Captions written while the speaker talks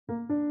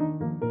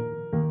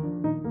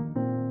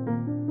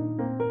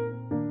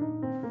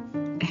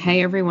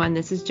Hey everyone,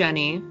 this is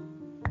Jenny.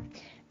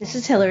 This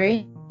is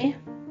Hillary.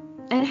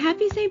 And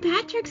happy St.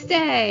 Patrick's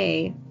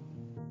Day!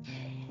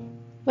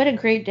 What a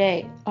great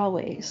day,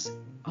 always.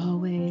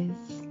 Always.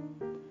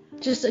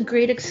 Just a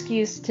great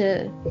excuse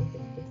to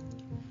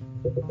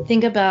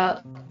think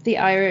about the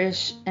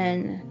Irish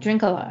and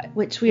drink a lot,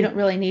 which we don't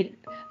really need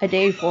a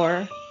day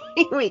for.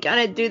 We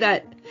gotta do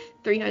that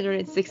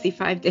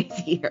 365 days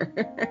a year.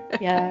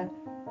 Yeah.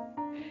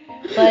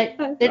 But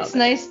it's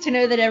nice to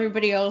know that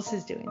everybody else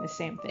is doing the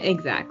same thing.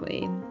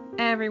 Exactly.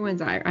 Everyone's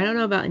Irish. I don't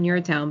know about in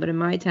your town, but in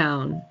my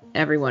town,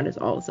 everyone is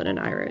all of a sudden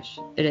Irish.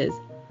 It is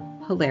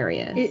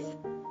hilarious.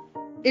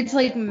 It's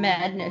like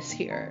madness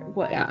here.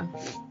 What? Yeah.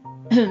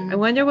 I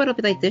wonder what it'll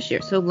be like this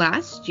year. So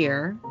last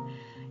year,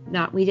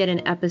 we did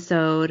an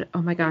episode.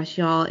 Oh my gosh,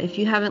 y'all. If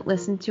you haven't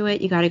listened to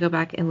it, you got to go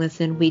back and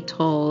listen. We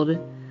told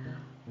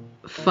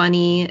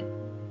funny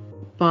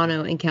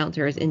Bono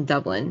encounters in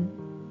Dublin.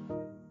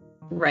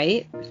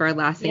 Right? For our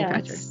last St.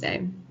 Patrick's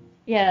Day.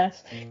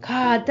 Yes.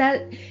 God,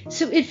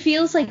 so it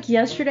feels like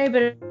yesterday,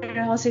 but it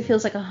also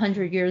feels like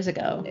 100 years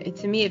ago.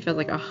 To me, it feels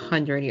like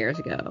 100 years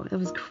ago. It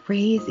was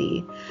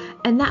crazy.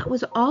 And that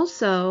was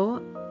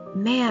also,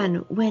 man,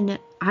 when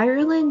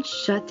Ireland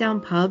shut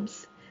down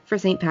pubs for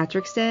St.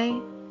 Patrick's Day,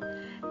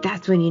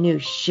 that's when you knew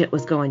shit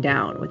was going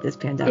down with this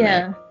pandemic.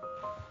 Yeah.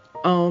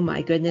 Oh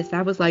my goodness.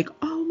 That was like,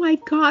 oh my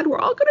God, we're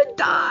all gonna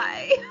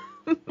die.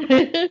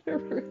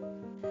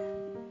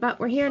 But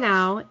we're here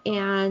now,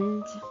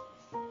 and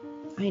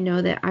I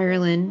know that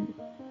Ireland,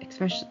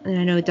 especially, and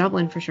I know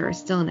Dublin for sure, is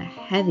still in a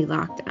heavy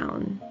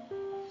lockdown.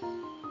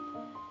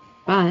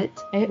 But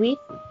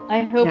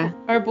I hope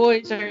our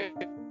boys are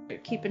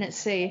keeping it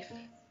safe.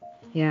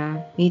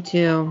 Yeah, me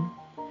too.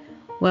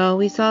 Well,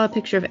 we saw a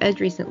picture of Ed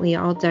recently,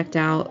 all decked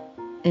out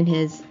in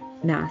his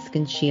mask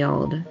and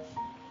shield.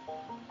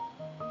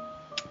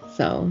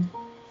 So,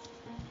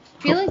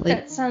 I feel like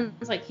that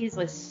sounds like he's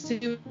a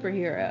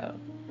superhero.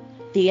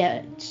 The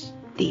Edge.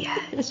 The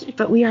Edge.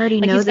 But we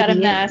already know he's that got a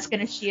mask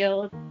and a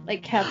shield,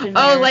 like Captain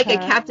America. Oh, like a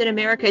Captain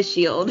America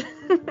shield.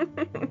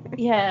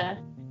 Yeah.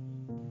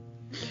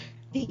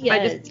 The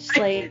Edge,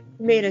 like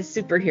made a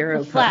superhero.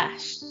 The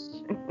Flash.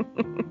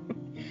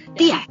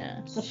 The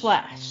Edge. The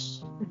Flash.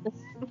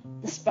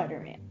 The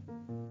Spider-Man.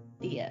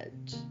 The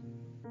Edge.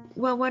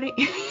 Well, what are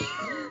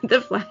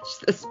the Flash,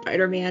 the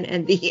Spider-Man,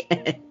 and the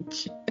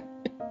Edge.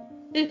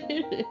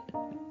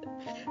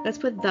 Let's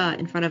put "the"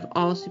 in front of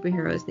all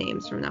superheroes'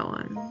 names from now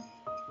on.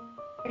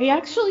 I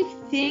actually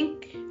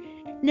think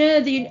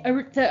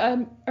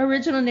the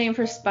original name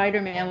for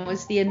Spider-Man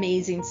was the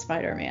Amazing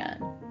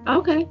Spider-Man.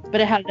 Okay. But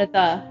it had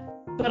 "the."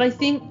 But I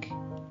think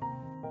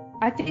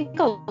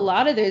a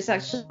lot of those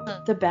actually,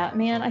 the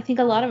Batman, I think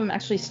a lot of them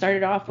actually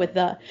started off with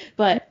 "the,"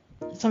 but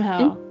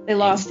somehow they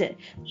lost it.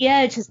 The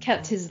Edge has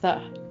kept his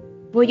 "the."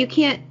 Well, you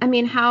can't. I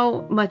mean,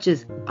 how much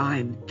is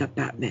 "I'm the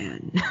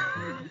Batman"?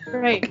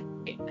 Right.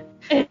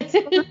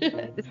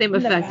 The same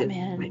effect as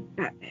Batman.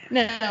 Batman.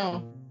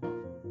 No,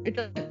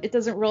 it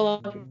doesn't roll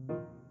off.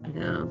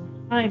 No,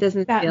 it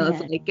doesn't Batman. feel.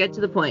 It's like, get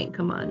to the point.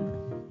 Come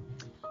on.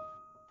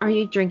 Are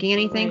you drinking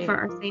anything for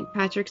our St.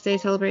 Patrick's Day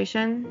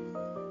celebration?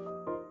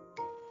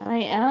 I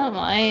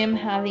am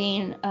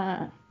having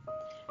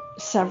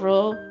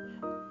several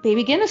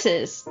baby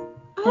Guinnesses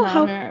in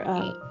honor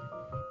of.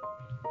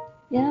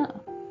 Yeah.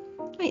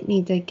 Might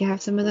need to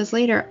have some of those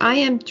later. I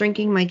am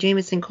drinking my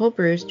Jameson cold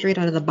brew straight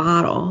out of the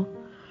bottle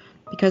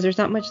because there's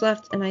not much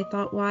left, and I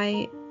thought,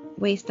 why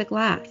waste the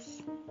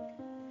glass?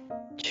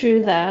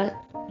 True that.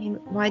 I mean,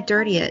 why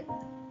dirty it?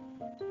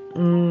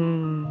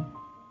 I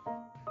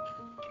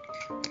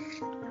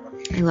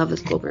love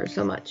this cold brew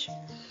so much.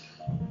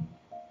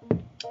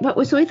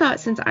 But so we thought,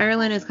 since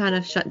Ireland is kind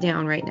of shut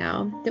down right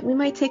now, that we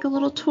might take a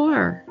little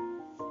tour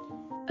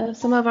of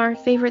some of our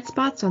favorite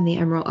spots on the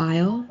Emerald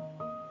Isle.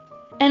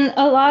 And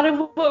a lot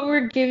of what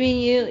we're giving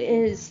you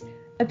is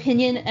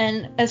opinion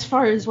and as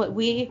far as what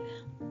we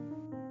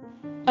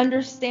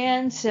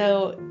understand,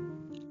 so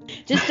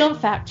just don't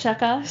fact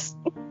check us.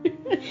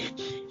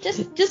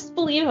 just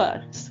believe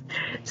us.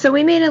 So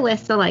we made a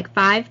list of like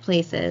 5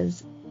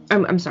 places.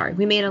 I'm sorry.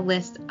 We made a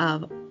list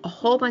of a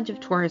whole bunch of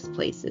tourist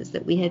places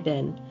that we had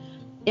been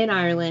in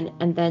Ireland,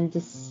 and then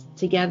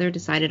together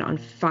decided on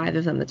 5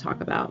 of them to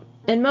talk about.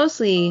 And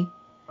mostly,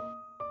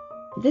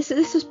 this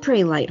is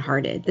pretty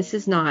lighthearted. This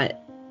is not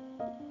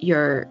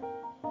your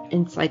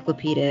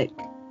encyclopedic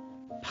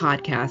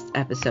podcast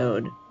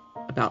episode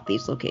about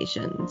these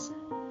locations.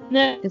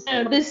 No, this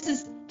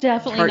is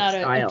definitely not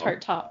a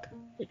tart talk.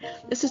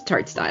 This is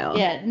tart style.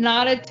 Yeah,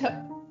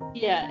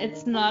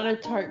 it's not a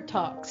tart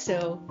talk,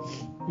 so.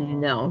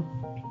 No,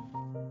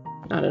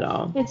 not at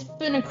all. It's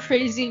been a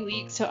crazy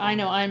week, so I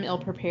know I'm ill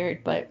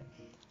prepared, but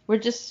we're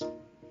just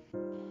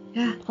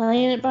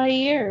playing it by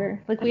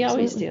ear, like we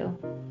always do.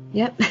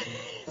 Yep.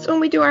 It's when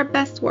we do our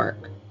best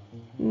work.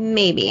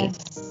 Maybe.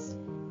 Yes.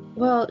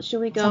 Well,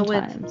 should we go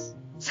Sometimes.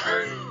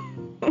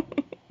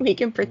 We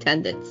can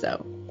pretend it's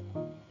so.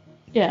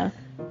 Yeah.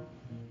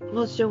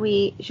 Well, should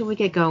we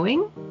get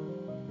going?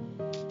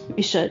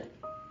 We should.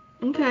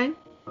 Okay.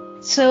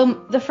 So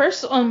the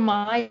first on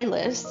my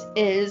list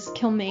is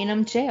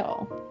Kilmainham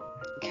Jail.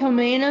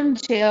 Kilmainham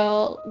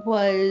Jail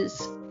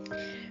was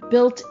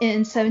built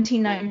in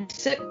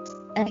 1796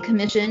 and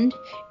commissioned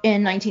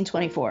in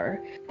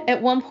 1924.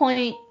 At one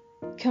point,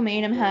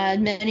 Kilmainham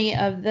had many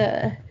of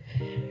the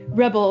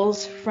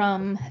rebels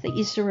from the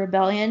Easter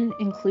Rebellion,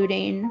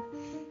 including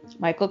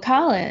Michael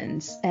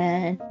Collins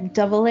and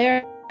De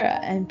Valera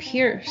and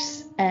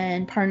Pierce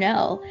and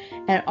Parnell,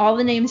 and all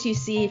the names you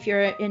see if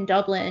you're in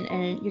Dublin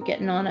and you're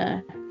getting on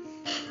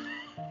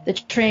the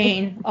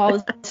train. All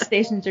the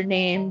stations are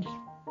named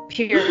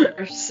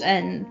Pierce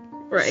and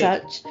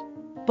such.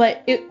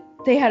 But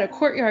they had a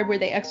courtyard where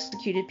they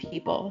executed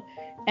people,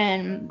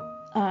 and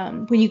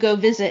when you go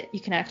visit, you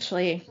can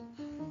actually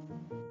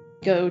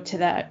go to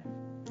that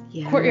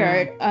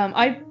courtyard.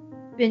 I've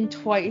been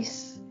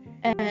twice,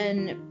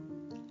 and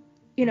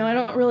I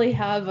don't really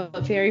have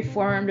a very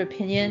formed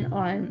opinion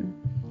on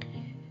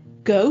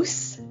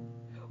ghosts,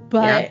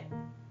 but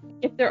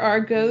if there are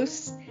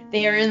ghosts,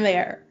 they are in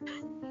there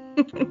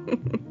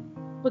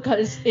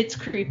because it's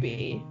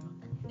creepy.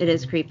 It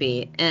is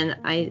creepy. And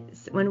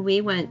when we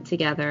went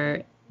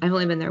together, I've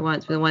only been there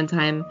once, but the one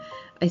time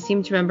I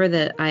seem to remember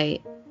that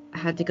I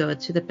had to go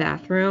to the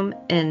bathroom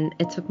and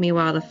it took me a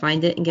while to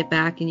find it and get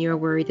back, and you were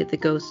worried that the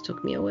ghost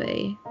took me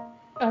away.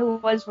 I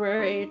was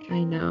worried.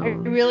 I know. I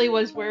really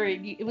was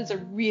worried. It was a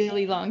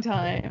really long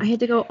time. I had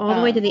to go all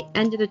the way to the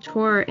end of the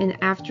tour and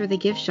after the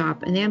gift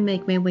shop and then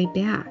make my way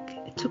back.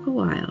 It took a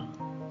while.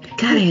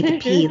 God, I had to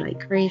pee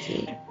like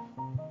crazy.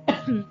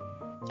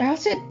 I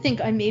also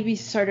think I maybe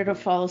started to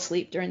fall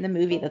asleep during the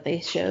movie that they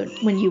showed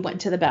when you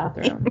went to the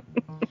bathroom.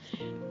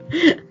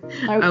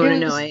 I wouldn't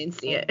know. I didn't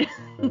see it.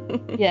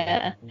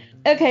 Yeah.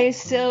 Okay,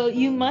 so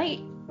you might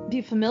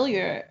be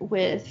familiar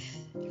with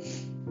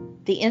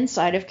the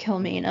inside of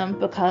Kilmainham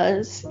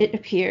because it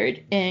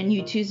appeared in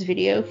U2's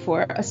video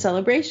for A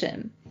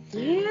Celebration.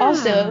 Yeah.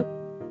 Also,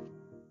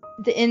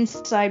 the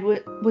inside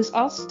was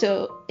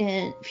also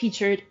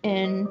featured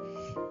in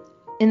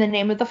The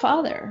Name of the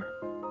Father.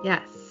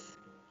 Yes.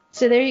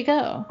 So there you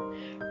go.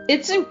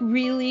 It's a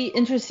really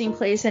interesting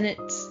place, and it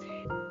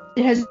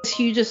has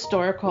huge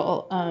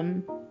historical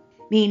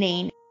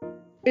meaning.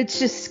 It's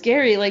just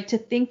scary, like, to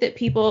think that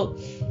people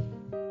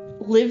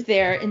live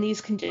there in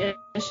these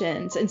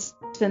conditions and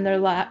spend their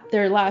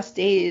last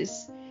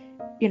days,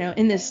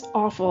 in this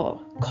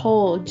awful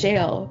cold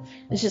jail.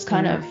 It's just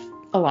kind of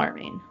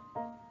alarming.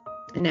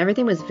 And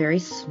everything was very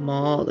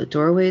small. The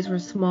doorways were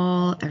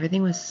small.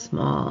 Everything was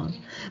small.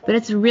 But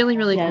it's really,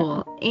 really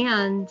cool.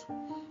 And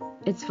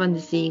it's fun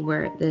to see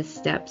where the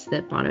steps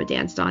that Bono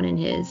danced on in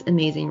his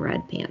amazing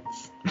red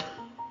pants.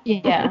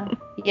 Yeah.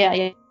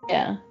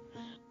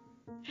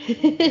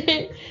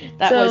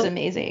 That was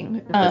amazing.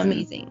 It was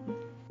amazing.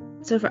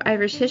 So for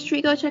Irish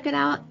history, go check it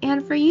out.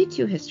 And for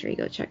U2 history,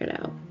 go check it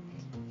out.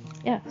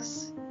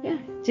 Yes. Yeah.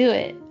 Do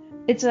it.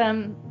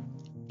 And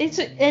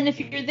if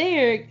you're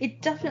there,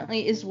 it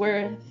definitely is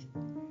worth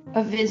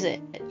a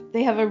visit.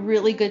 They have a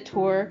really good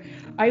tour.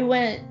 I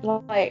went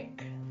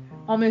like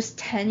almost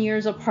 10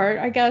 years apart,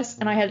 I guess,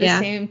 and I had the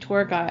same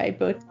tour guide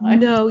both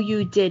times. No,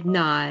 you did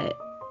not.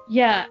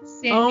 Yeah,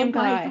 same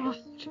guy. Oh my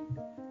gosh.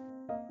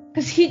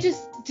 Because he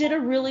just did a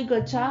really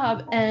good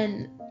job,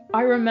 and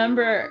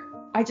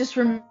I just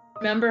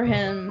remember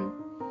him.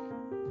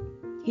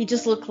 He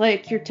just looked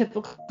like your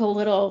typical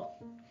little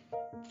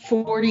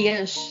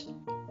 40-ish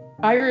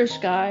Irish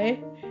guy,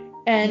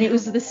 and it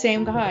was the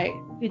same guy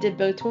who did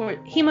both tours.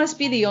 He must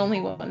be the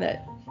only one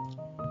that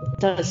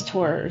does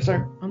tours,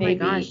 or oh maybe.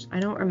 My gosh, I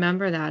don't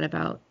remember that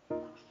about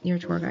your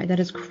tour guide. That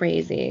is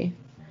crazy.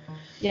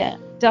 Yeah,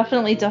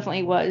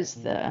 definitely was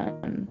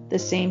the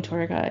same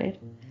tour guide.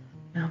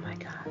 Oh my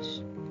gosh.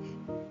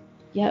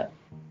 Yep.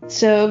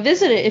 So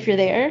visit it if you're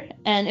there,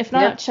 and if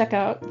not, check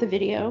out the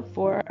video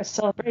for A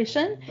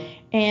Celebration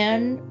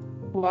and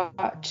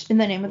watch In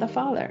the Name of the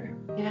Father.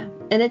 Yeah.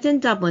 And it's in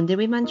Dublin. Did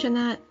we mention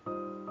that?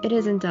 It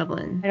is in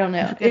Dublin. I don't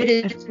know. It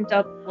is in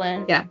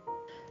Dublin. Yeah.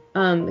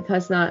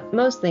 Because not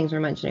most things we're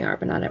mentioning are,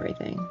 but not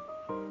everything.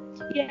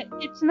 Yeah,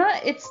 it's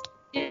not. It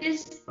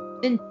is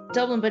in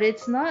Dublin, but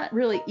it's not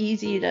really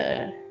easy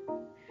to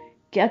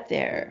get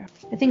there.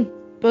 I think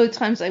both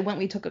times I went,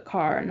 we took a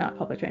car and not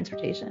public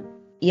transportation.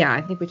 Yeah,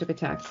 I think we took a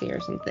taxi or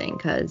something,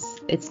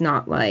 because it's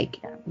not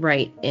like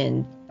right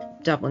in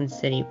Dublin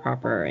City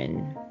proper.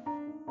 And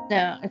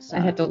no, it's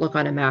not. I have to look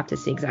on a map to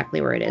see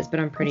exactly where it is, but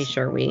I'm pretty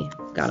sure we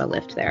got a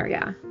lift there.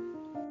 Yeah.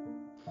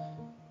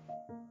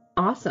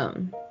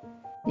 Awesome.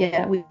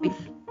 Yeah, we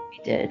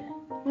did.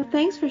 Well,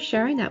 thanks for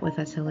sharing that with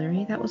us,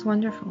 Hillary. That was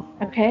wonderful.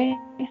 Okay.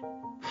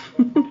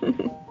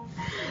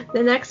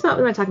 The next spot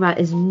we want to talk about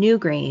is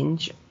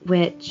Newgrange,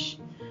 which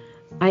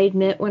I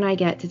admit when I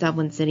get to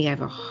Dublin City, I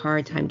have a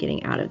hard time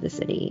getting out of the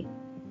city.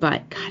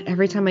 But, God,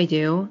 every time I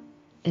do,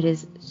 it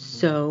is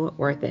so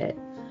worth it.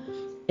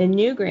 In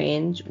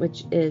Newgrange,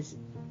 which is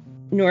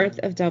north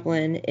of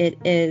Dublin, it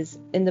is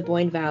in the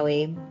Boyne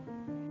Valley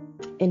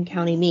in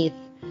County Meath,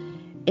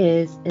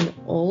 is an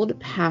old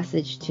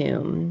passage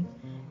tomb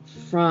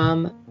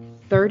from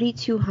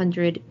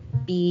 3200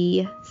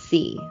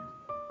 BC.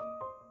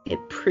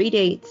 It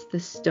predates the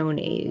Stone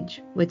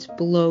Age, which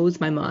blows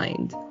my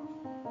mind.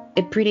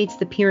 It predates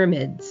the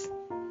pyramids,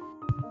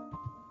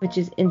 which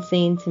is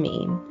insane to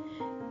me.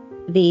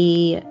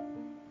 The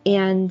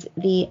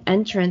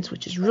entrance,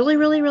 which is really,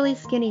 really, really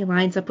skinny,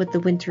 lines up with the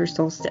winter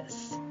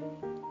solstice.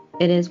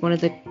 It is one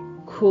of the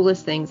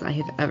coolest things I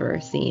have ever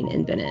seen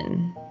and been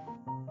in.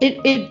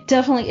 It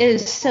definitely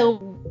is. So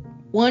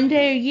one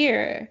day a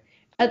year,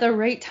 at the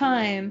right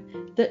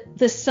time,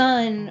 the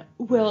sun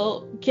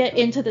will get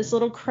into this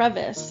little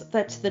crevice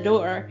that's the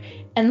door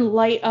and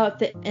light up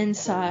the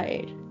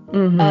inside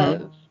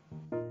of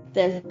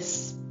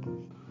this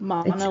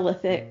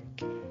monolithic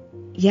thing.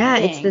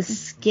 It's the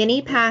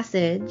skinny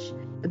passage,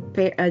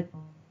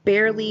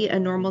 barely a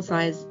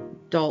normal-sized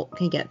adult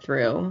can get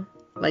through,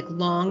 like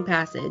long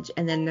passage,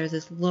 and then there's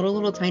this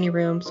little tiny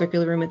room,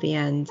 circular room at the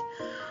end,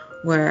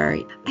 where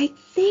I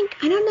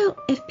don't know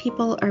if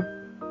people are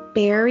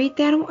buried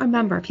there. I don't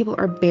remember if people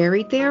are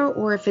buried there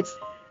or if it's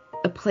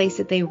a place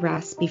that they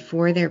rest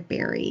before they're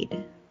buried.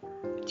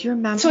 Do you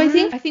remember? So I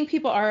think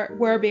people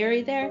were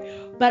buried there,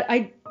 but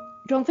I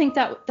don't think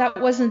that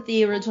wasn't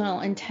the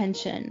original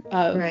intention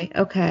of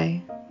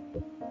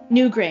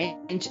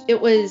Newgrange.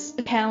 It was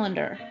a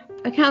calendar,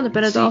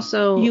 but it's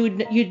also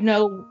you'd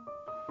know.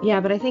 Yeah,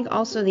 but I think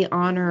also the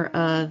honor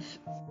of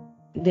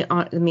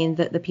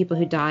the people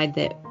who died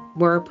that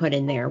were put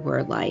in there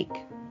were like,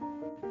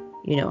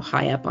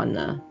 high up on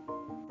the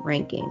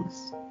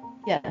rankings.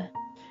 Yeah.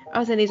 I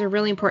would say these are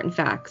really important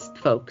facts,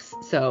 folks.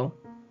 So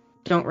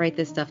don't write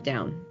this stuff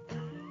down.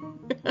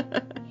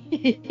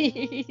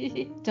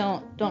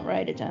 Don't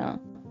write it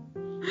down.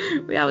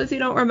 We obviously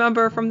don't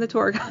remember from the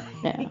tour guide.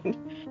 Yeah.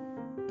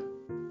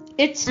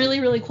 It's really,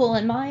 really cool.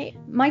 And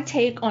my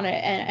take on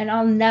it, and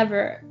I'll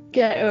never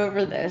get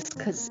over this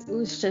because it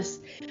was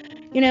just,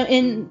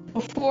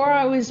 before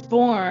I was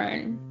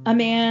born, a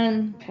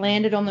man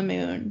landed on the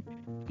moon.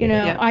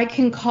 I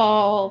can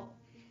call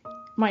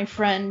my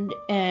friend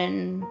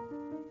in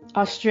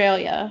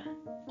Australia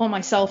on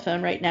my cell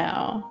phone right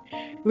now.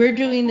 We're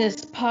doing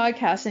this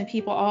podcast and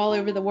people all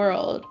over the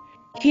world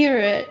hear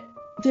it.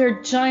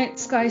 They're giant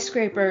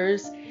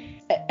skyscrapers,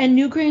 and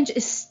Newgrange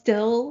is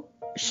still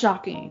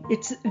shocking.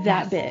 It's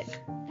that big.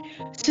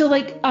 So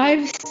like,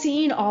 I've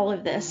seen all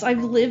of this.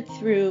 I've lived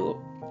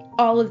through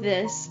all of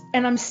this,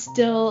 and I'm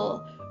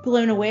still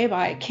blown away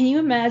by it. Can you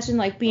imagine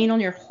like being on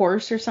your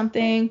horse or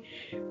something,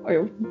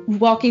 or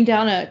walking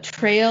down a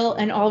trail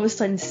and all of a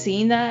sudden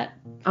seeing that?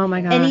 Oh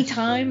my gosh.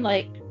 Anytime,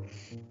 like,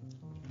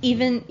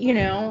 even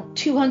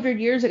 200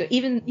 years ago,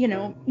 even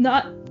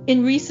not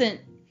in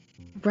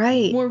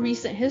more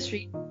recent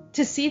history,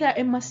 to see that,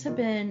 it must have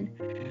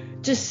been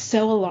just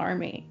so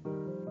alarming.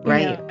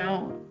 Right.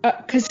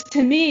 Because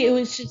to me, it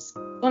was just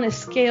on a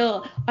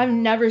scale I've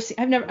never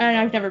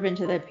been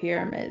to the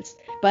pyramids,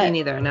 but me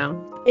neither.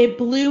 No. It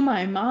blew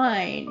my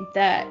mind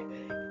that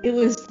it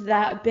was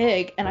that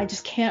big, and I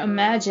just can't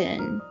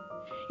imagine.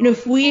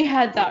 If we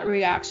had that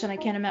reaction, I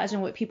can't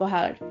imagine what people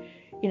had,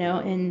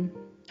 in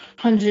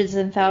hundreds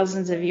and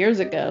thousands of years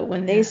ago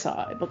when they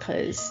saw it,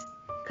 because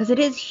it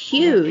is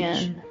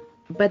huge,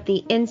 but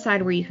the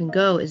inside where you can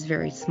go is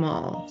very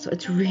small, so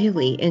it's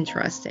really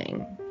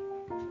interesting.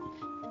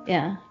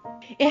 Yeah,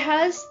 it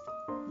has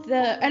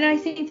and I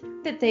think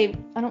that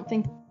I don't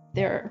think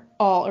they're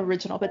all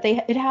original, but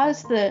it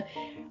has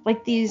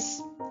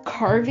these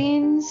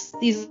carvings,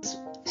 these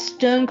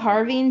stone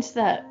carvings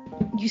that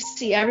you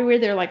see everywhere.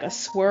 They're like a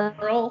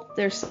swirl.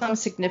 There's some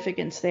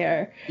significance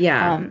there.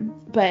 Yeah.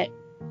 But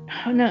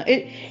I don't know.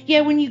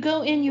 When you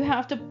go in, you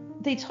have to.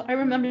 I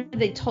remember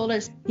they told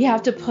us you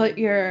have to put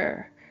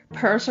your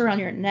purse around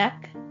your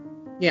neck.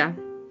 Yeah.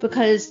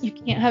 Because you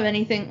can't have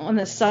anything on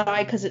the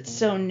side because it's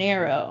so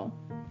narrow.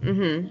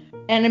 Mm-hmm.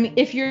 And I mean,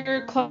 if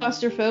you're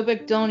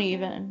claustrophobic, don't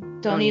even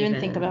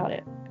think about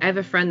it. I have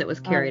a friend that was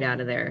carried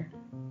out of there.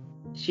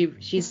 She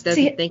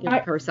doesn't think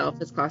of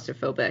herself as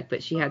claustrophobic,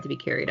 but she had to be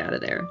carried out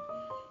of there.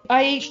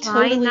 I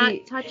totally not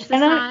touch the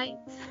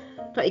sides,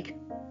 like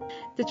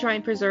to try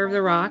and preserve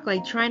the rock.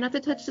 Like try not to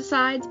touch the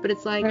sides, but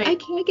it's like I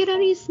can't get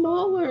any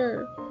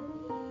smaller.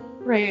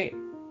 Right.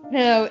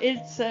 No,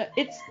 it's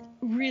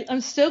real.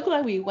 I'm so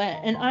glad we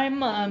went, and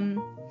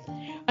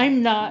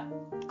I'm not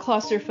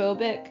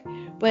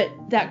claustrophobic, but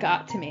that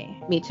got to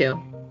me. Me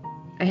too.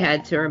 I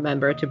had to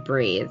remember to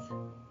breathe.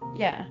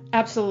 Yeah,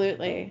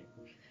 absolutely.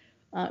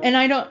 And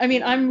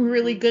I'm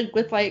really good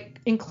with like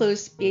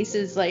enclosed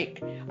spaces.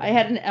 Like I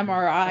had an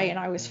MRI and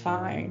I was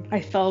fine.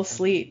 I fell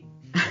asleep.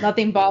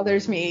 Nothing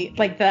bothers me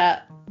like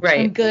that.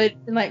 Right. I'm good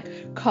in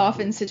like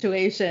coffin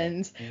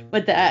situations,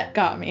 but that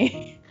got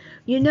me.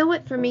 You know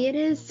what for me it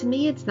is? To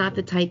me, it's not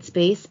the tight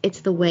space.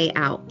 It's the way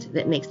out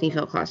that makes me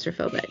feel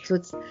claustrophobic. So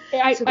it's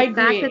I the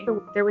agree. fact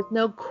that there was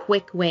no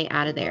quick way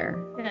out of there.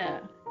 Yeah.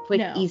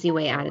 Easy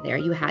way out of there.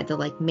 You had to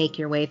like make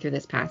your way through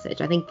this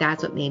passage. I think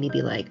that's what made me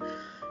be like,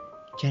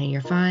 Jenny,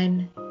 you're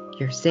fine.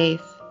 You're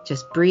safe.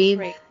 Just breathe.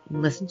 Right.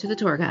 And listen to the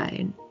tour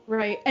guide.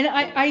 Right. And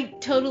I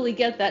totally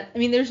get that. I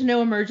mean, there's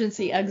no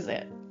emergency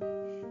exit.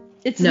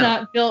 It's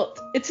not built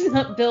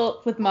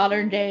with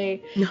modern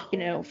day,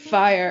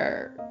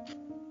 fire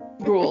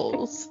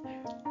rules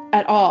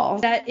at all.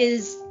 That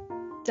is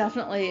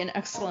definitely an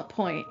excellent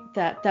point.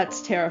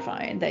 That's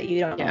terrifying that you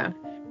don't. Yeah.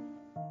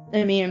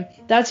 I mean,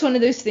 that's one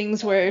of those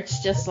things where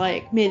it's just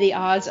like, may the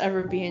odds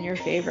ever be in your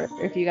favor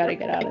if you got to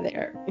get out of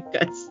there.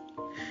 Yes.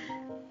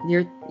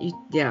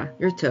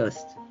 You're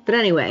toast. But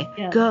anyway,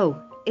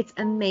 go. It's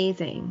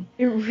amazing.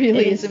 It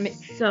really is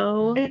amazing.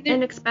 So,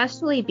 and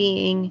especially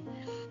being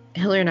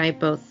Hillary and I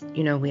both,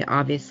 we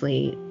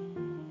obviously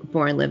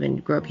born, live,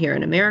 and grew up here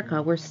in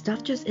America, where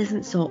stuff just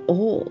isn't so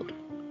old.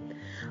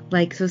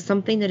 Like, so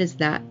something that is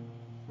that,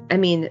 I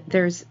mean,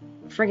 there's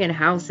friggin'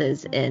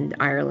 houses in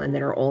Ireland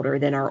that are older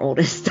than our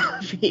oldest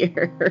stuff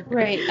here.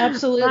 Right,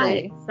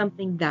 absolutely. But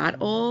something that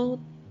old,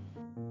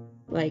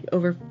 like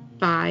over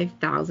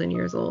 5,000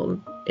 years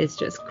old, is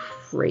just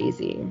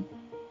crazy.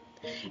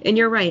 And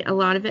you're right, a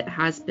lot of it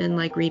has been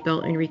like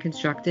rebuilt and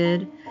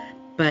reconstructed,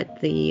 but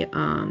the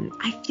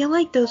I feel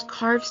like those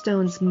carved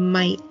stones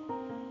might,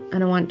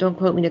 don't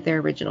quote me that they're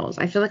originals.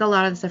 I feel like a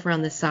lot of the stuff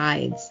around the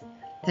sides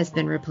has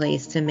been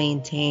replaced to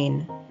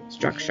maintain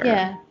structure.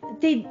 Yeah,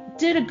 they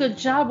did a good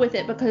job with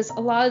it, because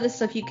a lot of the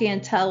stuff you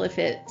can't tell if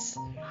it's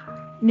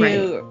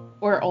new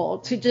or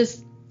old. To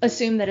just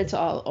assume that it's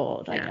all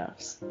old, I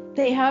guess.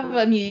 They have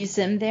a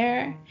museum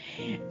there,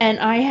 and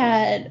I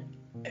had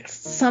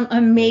some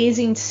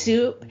amazing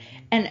soup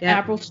and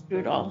apple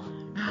strudel.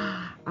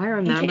 I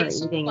remember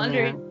eating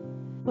that.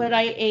 What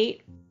I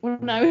ate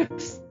when I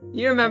was.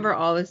 You remember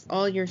all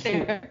your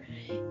soup?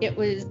 It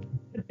was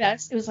the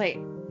best. It was like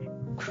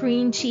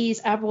cream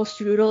cheese apple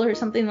strudel or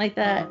something like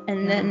that,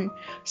 and then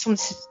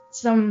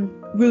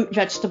some root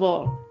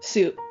vegetable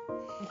soup.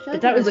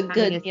 But that was a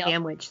good meal.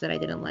 Sandwich that I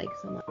didn't like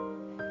so much.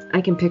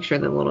 I can picture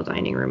the little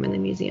dining room in the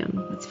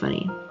museum. That's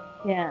funny.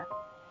 Yeah.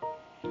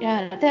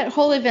 Yeah, that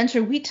whole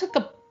adventure, we took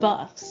a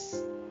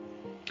bus.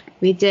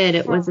 We did.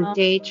 It was a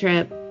day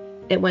trip.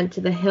 It went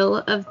to the Hill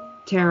of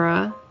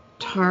Tara.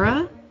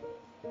 Tara,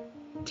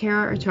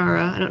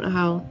 I don't know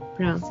how to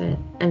pronounce it.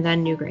 And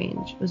then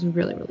Newgrange. It was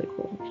really, really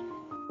cool.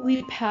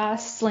 We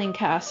passed Slane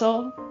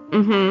Castle.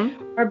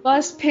 Mm-hmm. Our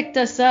bus picked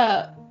us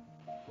up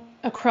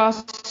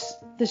across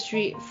the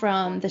street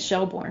from the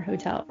Shelbourne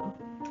Hotel.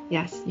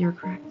 Yes, you're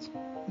correct.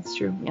 That's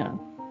true. Yeah.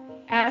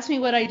 Ask me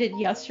what I did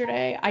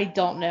yesterday. I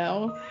don't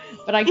know,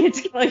 but I can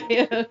tell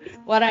you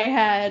what I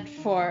had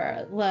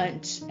for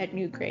lunch at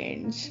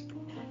Newgrange.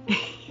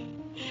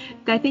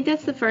 I think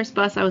that's the first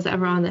bus I was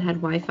ever on that had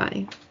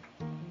Wi-Fi.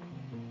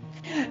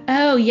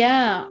 Oh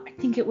yeah, I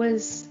think it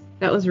was.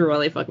 That was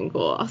really fucking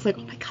cool. I was like,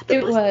 oh my god,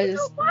 it was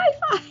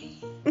Wi-Fi.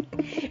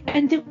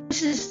 And there was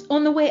this,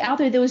 on the way out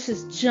there was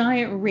this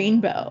giant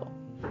rainbow.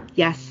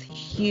 Yes,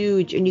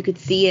 huge, and you could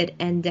see it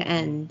end to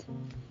end.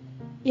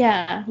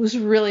 Yeah, it was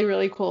really,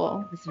 really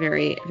cool. It's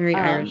very, very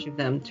Irish of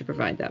them to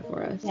provide that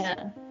for us.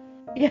 Yeah.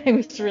 Yeah, it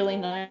was really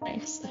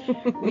nice.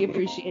 We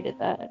appreciated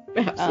that.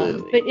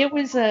 Absolutely. But it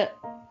was that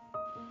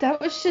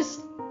was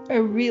just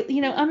a real,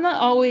 I'm not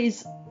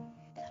always,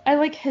 I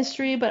like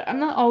history, but I'm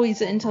not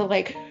always into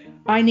like,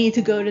 I need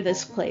to go to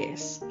this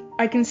place.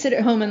 I can sit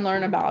at home and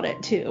learn about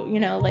it too.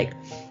 Like,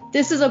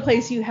 this is a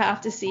place you have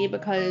to see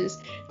because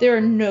there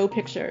are no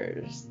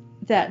pictures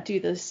that do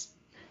this.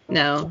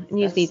 No,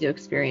 you just need to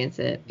experience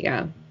it.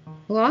 Yeah.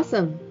 Well,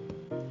 awesome.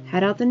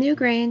 Head out the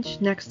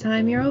Newgrange next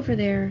time you're over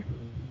there.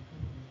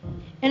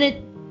 And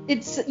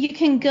it's you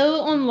can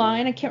go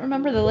online. I can't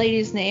remember the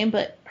lady's name,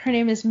 but her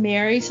name is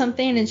Mary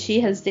something, and she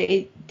has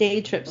day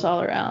trips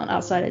all around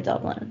outside of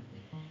Dublin.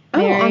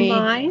 Mary,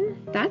 online?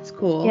 That's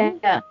cool.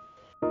 Yeah.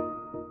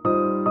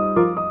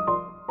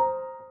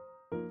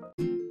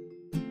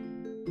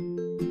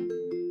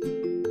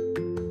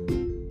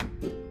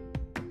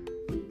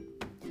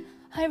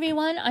 Hi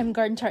everyone, I'm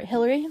Garden Tart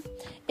Hillary.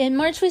 In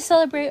March we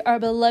celebrate our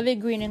beloved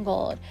green and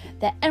gold,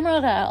 the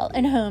Emerald Isle,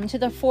 and home to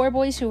the four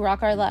boys who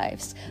rock our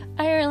lives,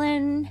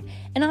 Ireland.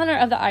 In honor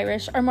of the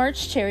Irish, our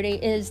March charity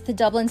is the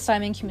Dublin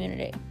Simon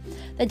Community.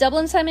 The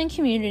Dublin Simon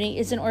Community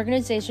is an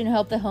organization who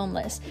help the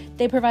homeless.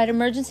 They provide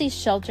emergency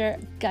shelter,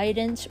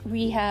 guidance,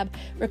 rehab,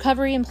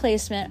 recovery, and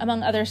placement,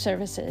 among other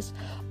services.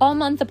 All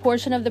month, a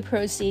portion of the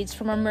proceeds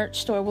from our merch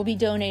store will be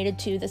donated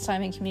to the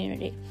Simon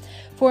Community.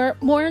 For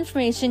more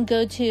information,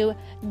 go to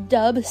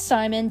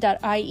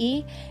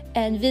dubsimon.ie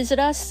and visit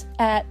us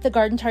at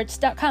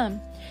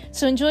thegardentarts.com.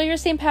 So enjoy your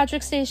St.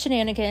 Patrick's Day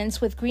shenanigans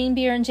with green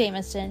beer and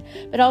Jameson,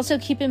 but also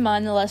keep in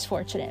mind the less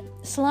fortunate.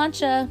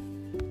 Sláinte!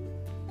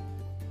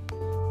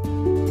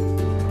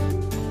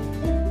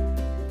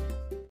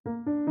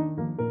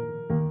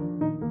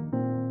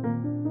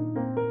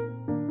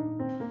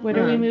 What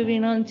are we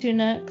moving on to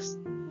next?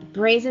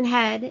 Brazen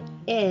Head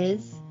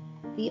is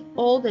the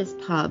oldest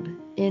pub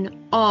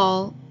in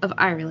all of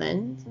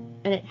Ireland,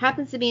 and it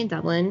happens to be in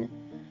Dublin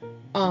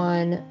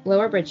on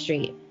Lower Bridge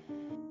Street,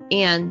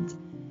 and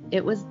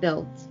it was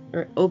built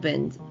or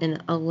opened in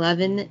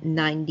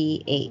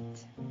 1198.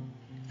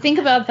 Think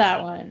about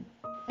that one.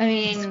 I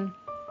mean,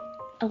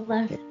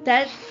 11.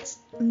 That's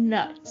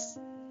nuts.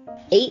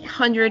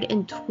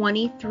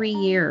 823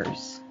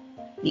 years.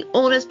 The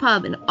oldest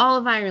pub in all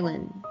of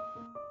Ireland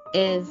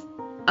is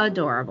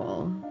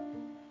adorable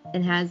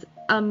and has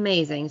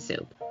amazing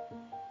soup.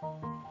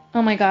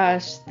 Oh my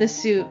gosh, the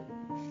soup.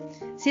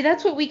 See,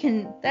 that's what we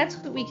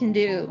can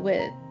do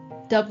with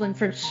Dublin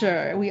for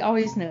sure. We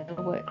always know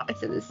what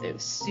It's in the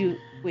soup. soup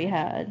we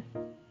had.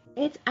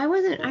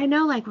 I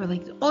know, like, we're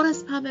like the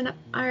oldest pub in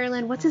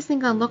Ireland. What's this thing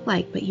gonna look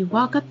like? But you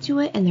walk up to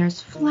it and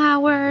there's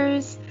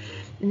flowers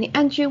in the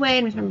entryway,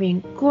 and we remember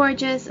being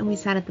gorgeous, and we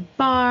sat at the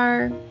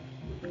bar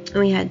and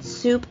we had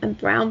soup and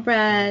brown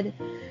bread,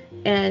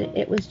 and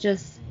it was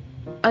just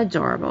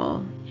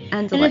adorable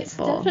and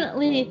delightful. And it's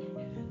definitely,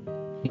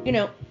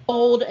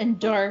 old and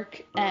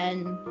dark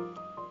and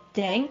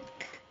dank.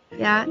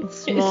 Yeah, it's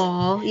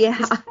small.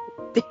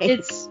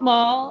 It's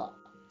small.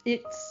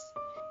 It's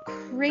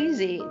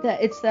crazy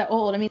that it's that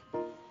old. I mean,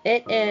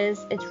 it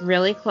is. It's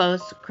really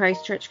close.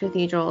 Christchurch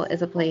Cathedral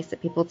is a place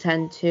that people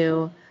tend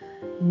to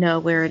know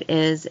where it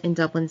is in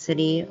Dublin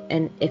City,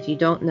 and if you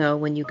don't know,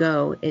 when you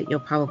go, you'll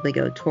probably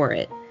go tour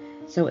it.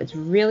 So it's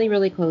really,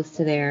 really close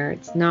to there.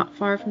 It's not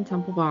far from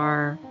Temple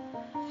Bar.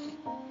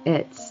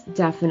 It's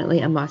definitely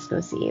a must-go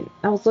see.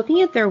 I was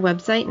looking at their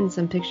website and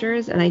some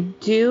pictures, and I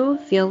do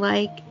feel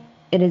like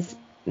it is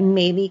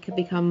maybe could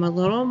become a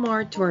little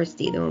more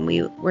touristy than when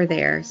we were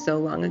there so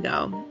long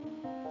ago.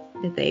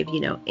 That they've,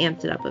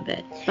 amped it up a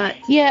bit. But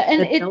yeah,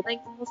 and the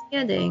building's still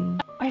standing.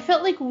 I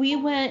felt like we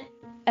went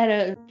at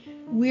a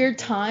weird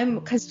time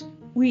because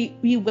we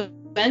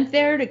went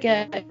there to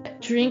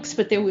get drinks,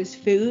 but there was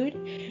food,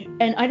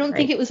 and I don't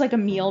think it was like a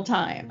meal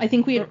time. I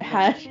think we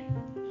had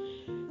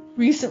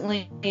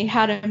recently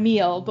had a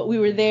meal, but we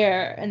were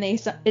there, and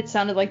it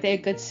sounded like they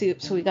had good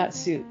soup, so we got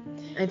soup.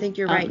 I think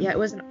you're right. Yeah, it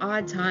was an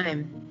odd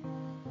time.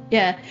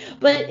 Yeah,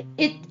 but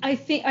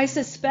I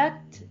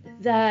suspect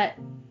that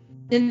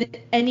in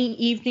any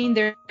evening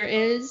there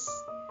is,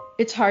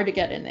 it's hard to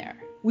get in there.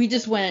 We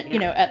just went,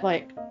 at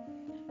like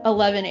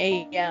 11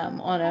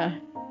 a.m. on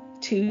a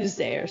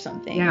Tuesday or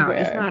something. Yeah,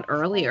 it's not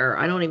earlier.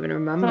 I don't even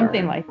remember.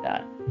 Something like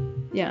that.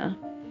 Yeah.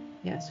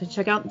 Yeah, so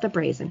check out the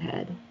Brazen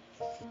Head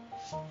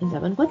in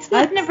Dublin. What's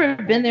next? I've never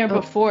been there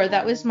before.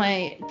 That was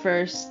my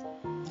first.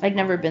 I'd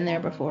never been there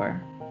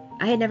before.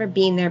 I had never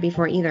been there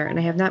before either, and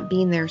I have not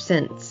been there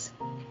since.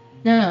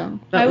 No,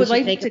 but I would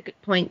like make a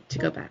point to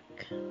go back.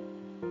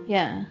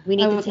 Yeah, we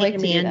need to take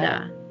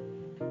Amanda.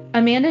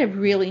 Amanda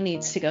really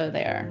needs to go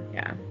there.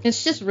 Yeah,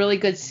 it's just really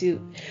good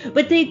soup.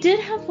 But they did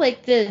have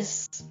like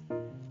this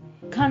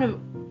kind of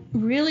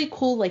really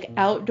cool like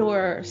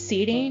outdoor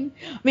seating.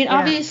 I mean,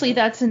 obviously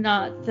that's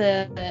not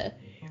the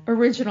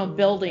original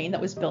building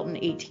that was built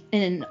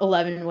in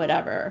 11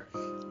 whatever.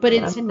 But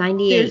it's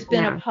 1198. There's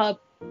been a pub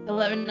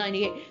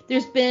 1198.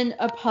 There's been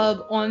a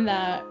pub on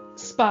that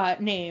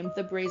spot named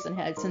the Brazen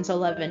Head since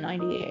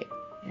 1198.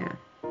 Yeah.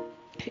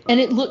 And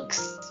it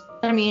looks,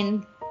 I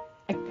mean,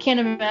 I can't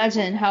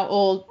imagine how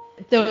old.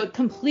 The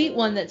complete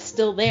one that's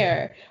still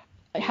there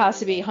has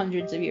to be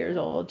hundreds of years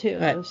old too.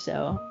 Right.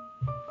 So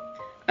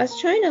I was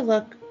trying to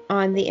look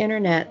on the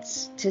internet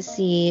to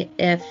see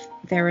if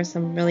there were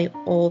some really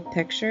old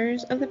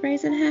pictures of the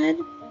Brazen Head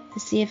to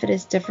see if it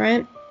is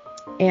different.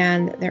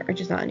 And there are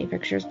just not any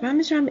pictures. But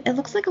I'm sure it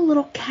looks like a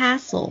little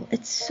castle.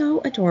 It's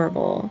so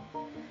adorable.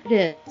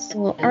 It is. A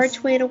little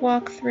archway to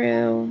walk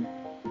through.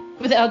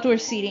 With outdoor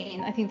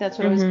seating. I think that's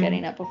what I was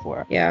getting at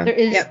before. Yeah. There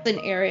is an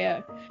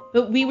area.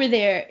 But we were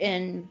there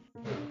in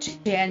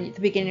the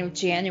beginning of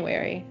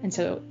January. And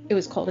so it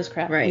was cold as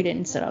crap. Right. We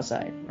didn't sit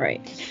outside.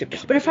 Right. Super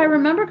but if I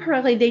remember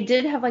correctly, they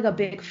did have like a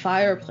big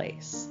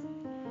fireplace.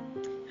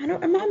 I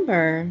don't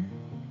remember.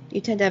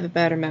 You tend to have a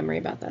better memory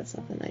about that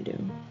stuff than I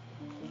do.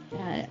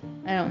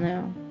 I don't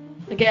know.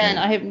 Again,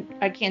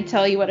 I can't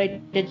tell you what I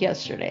did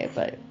yesterday,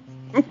 but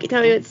you can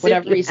tell me what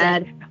soup you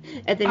had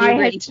at the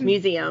Newgrange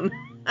Museum.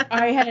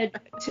 I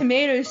had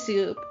tomato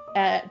soup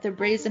at the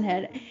Brazen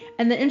Head,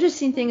 and the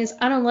interesting thing is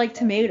I don't like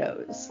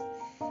tomatoes,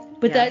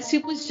 but that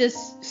soup was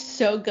just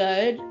so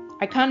good.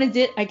 I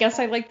guess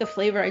I like the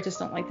flavor, I just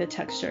don't like the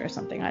texture or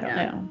something. I don't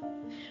know.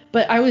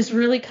 But I was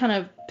really kind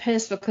of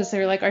pissed because they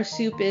were like, our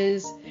soup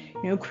is,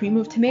 cream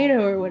of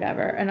tomato or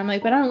whatever. And I'm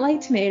like, but I don't like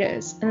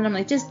tomatoes. And then I'm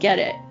like, just get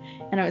it.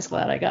 And I was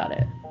glad I got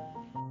it.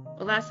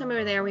 Well, last time we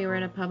were there, we were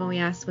in a pub and we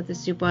asked what the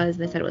soup was.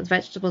 And they said it was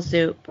vegetable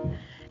soup.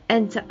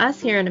 And to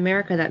us here in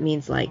America, that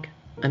means like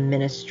a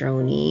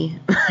minestrone.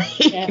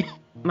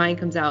 Mine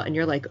comes out and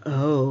you're like,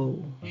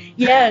 oh.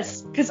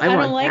 Yes, because I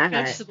don't like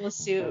vegetable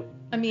soup.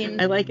 I mean,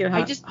 I like it. Oh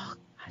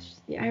gosh,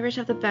 the Irish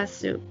have the best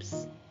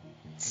soups.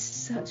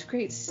 Such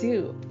great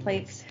soup.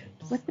 Like,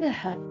 what the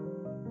heck?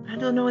 I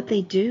don't know what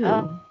they do.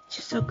 It's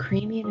just so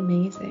creamy and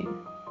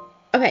amazing.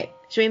 Okay,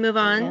 should we move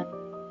on?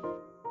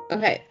 Yeah.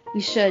 Okay.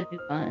 We should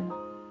move on.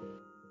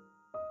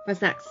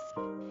 What's next?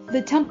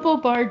 The Temple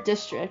Bar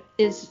District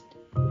is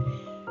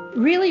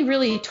really,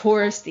 really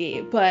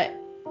touristy, but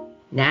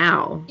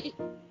now.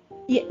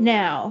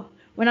 Now.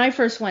 When I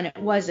first went,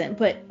 it wasn't,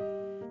 but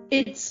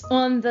it's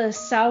on the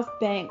south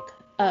bank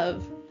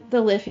of the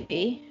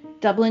Liffey,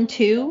 Dublin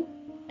 2.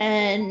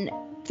 And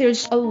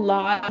there's a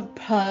lot of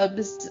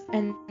pubs,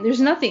 and there's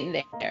nothing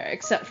there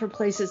except for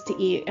places to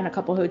eat and a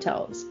couple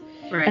hotels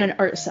and an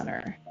art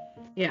center.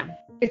 Yeah.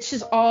 it's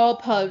just all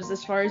pubs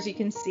as far as you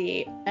can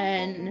see,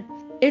 and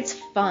it's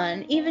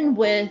fun. Even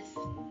with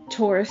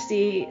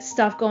touristy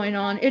stuff going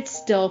on, it's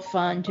still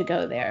fun to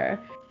go there.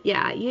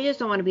 Yeah, you just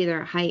don't want to be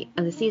there at height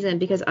of the season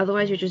because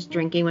otherwise you're just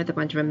drinking with a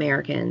bunch of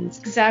Americans.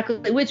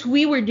 Exactly, which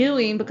we were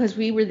doing because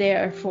we were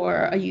there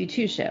for a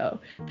U2 show.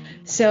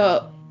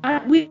 So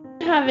we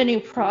didn't have any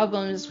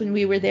problems when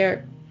we were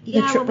there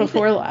the trip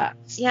before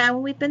last. Yeah,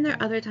 when we've been there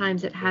other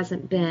times, it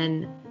hasn't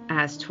been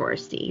as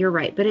touristy. You're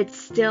right, but it's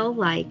still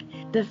like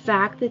the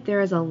fact that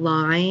there is a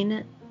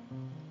line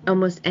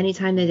almost any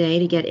time of the day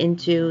to get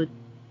into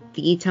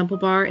the Temple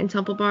Bar in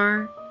Temple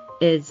Bar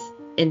is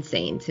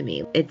insane to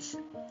me. It's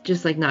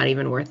just like not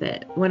even worth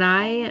it. When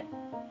I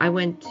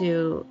went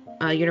to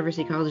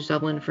University College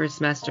Dublin for a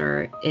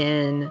semester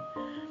in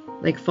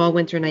like fall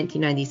winter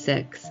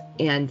 1996,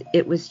 and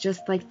it was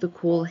just like the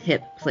cool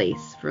hip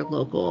place for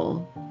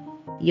local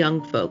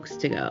young folks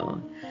to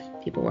go.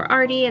 People were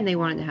arty and they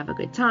wanted to have a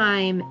good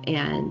time,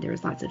 and there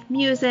was lots of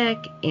music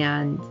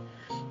and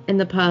in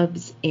the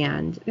pubs,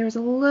 and there was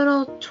a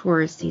little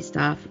touristy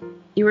stuff.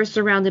 You were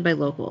surrounded by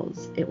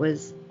locals. It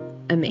was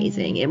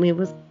amazing. I mean, it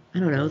was, I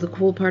don't know, the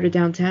cool part of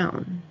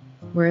downtown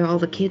where all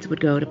the kids would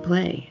go to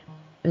play.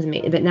 It was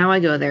amazing. But now I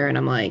go there and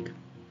I'm like,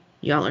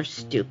 y'all are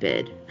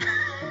stupid.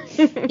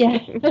 Yeah.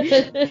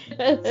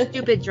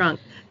 Stupid drunk.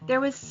 There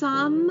was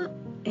some,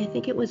 I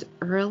think it was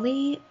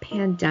early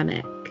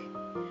pandemic.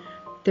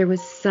 There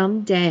was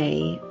some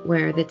day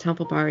where the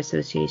Temple Bar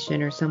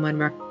Association or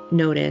someone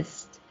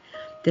noticed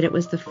that it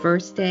was the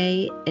first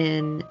day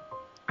in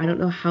I don't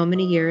know how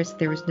many years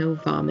there was no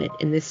vomit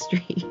in the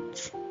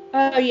streets.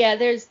 Oh yeah,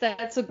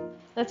 that's a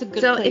good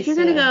So place. if you're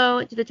gonna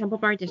go to the Temple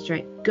Bar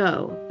District,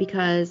 go,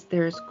 because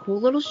there's cool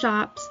little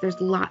shops. There's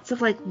lots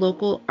of like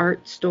local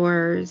art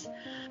stores.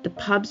 The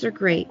pubs are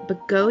great,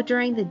 but go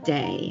during the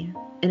day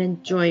and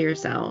enjoy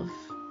yourself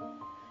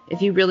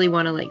if you really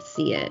want to like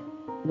see it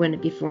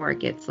before it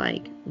gets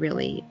like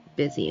really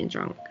busy and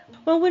drunk.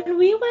 Well, when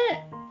we went,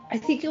 I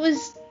think it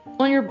was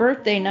on your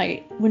birthday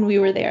night when we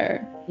were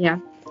there. Yeah.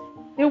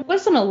 There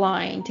wasn't a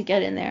line to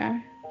get in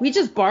there. We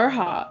just bar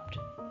hopped.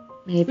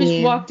 Maybe. We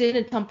just walked in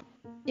and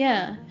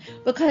yeah,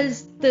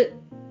 because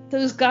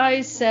those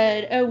guys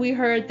said, "Oh, we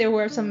heard there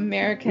were some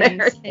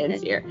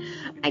Americans here."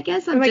 I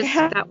guess I'm like,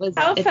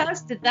 how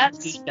fast did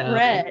that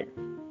spread?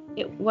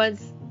 It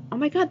was. Oh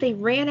my God! They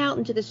ran out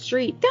into the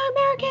street. The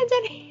Americans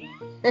in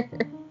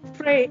here.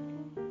 Right.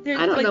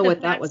 I don't know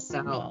what that was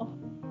about,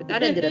 but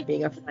that ended up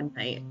being a fun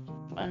night.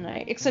 Fun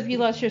night. Except you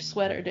lost your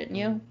sweater, didn't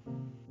you?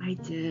 I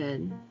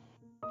did.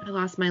 I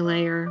lost my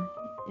layer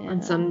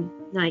on some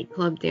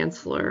nightclub dance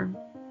floor.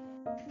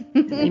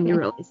 It made me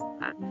really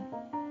sad.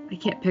 I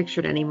can't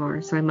picture it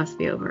anymore, so I must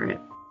be over it.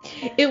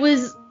 It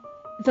was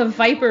the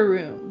Viper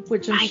Room,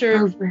 which I'm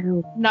sure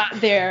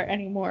not there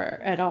anymore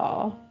at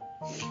all.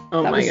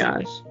 Oh my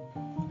gosh.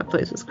 That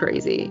place was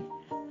crazy.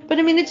 But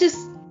I mean, it just,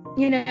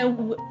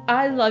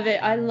 I love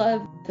it. I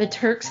love the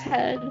Turk's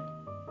Head.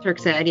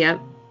 Turk's Head, yep.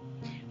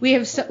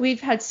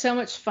 We've had so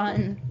much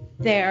fun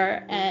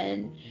there,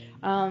 and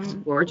it's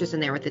gorgeous in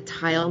there with the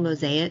tile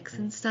mosaics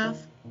and stuff.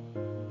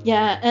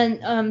 Yeah,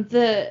 and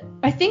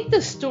I think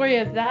the story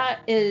of that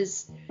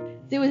is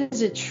there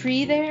was a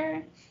tree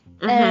there,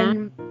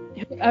 and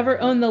whoever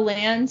owned the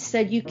land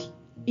said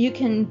you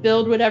can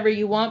build whatever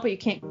you want, but you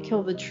can't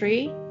kill the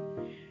tree.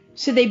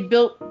 So they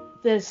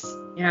built this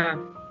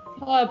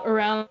pub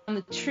around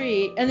the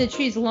tree, and the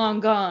tree's long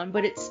gone,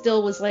 but it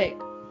still was like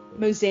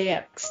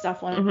mosaic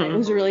stuff on it. It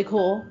was really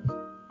cool.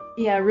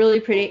 Yeah, really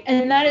pretty.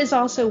 And that is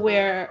also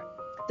where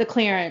the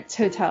Clarence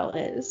Hotel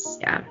is.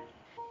 Yeah.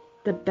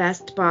 The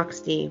best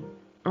boxty,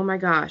 oh my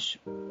gosh,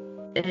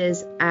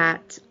 is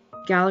at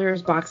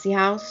Gallagher's Boxy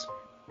House,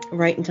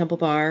 right in Temple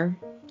Bar.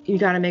 You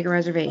gotta make a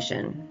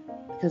reservation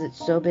because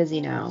it's so busy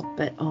now.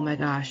 But oh my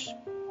gosh,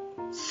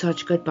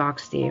 such good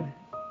boxty.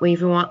 Well, if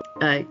you want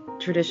a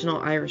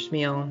traditional Irish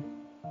meal,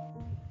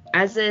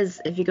 as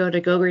is if you go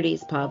to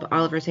Gogarty's pub,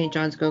 Oliver St.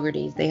 John's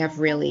Gogarty's, they have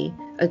really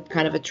a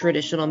kind of a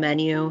traditional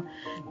menu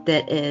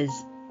that is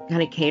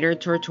kind of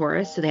catered toward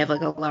tourists. So they have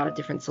like a lot of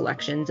different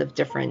selections of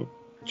different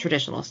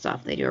traditional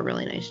stuff. They do a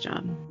really nice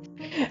job.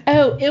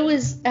 Oh, it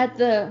was at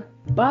the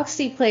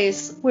Boxy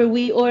place where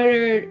we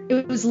ordered.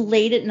 It was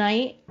late at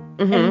night,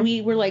 and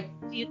we were like,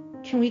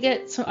 "Can we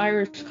get some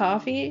Irish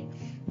coffee?"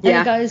 And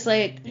the guy's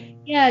like,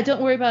 "Yeah,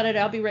 don't worry about it.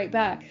 I'll be right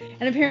back."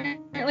 And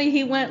apparently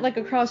he went like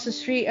across the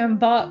street and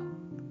bought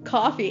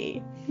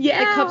coffee,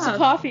 like cups of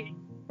coffee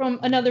from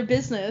another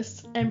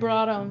business, and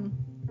brought them.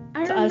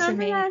 I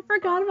remember that. I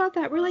forgot about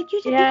that. We're like,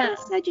 you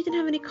said you didn't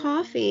have any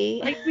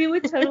coffee. Like, we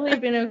would totally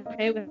have been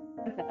okay with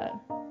that.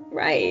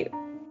 Right.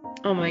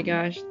 Oh my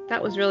gosh.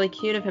 That was really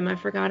cute of him. I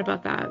forgot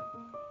about that.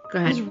 Go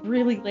ahead. It was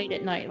really late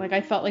at night. Like,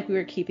 I felt like we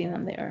were keeping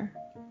them there.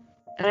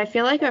 And I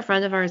feel like a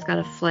friend of ours got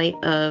a flight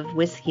of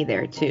whiskey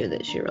there, too,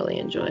 that she really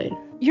enjoyed.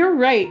 You're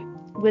right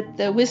with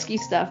the whiskey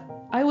stuff.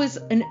 I was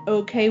an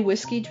okay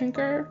whiskey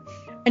drinker,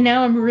 and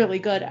now I'm really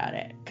good at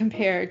it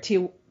compared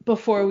to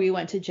before we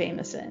went to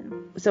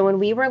Jameson. So when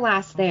we were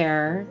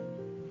there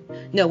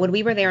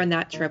on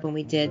that trip, when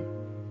we did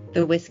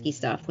the whiskey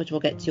stuff, which we'll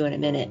get to in a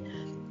minute,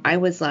 I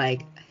was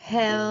like,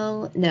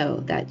 hell no,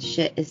 that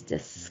shit is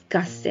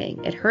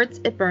disgusting. It hurts,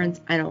 it burns,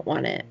 I don't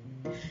want it.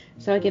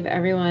 So I give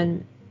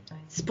everyone,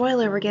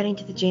 spoiler, we're getting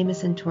to the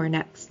Jameson tour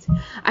next.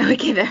 I would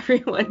give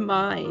everyone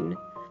mine.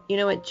 You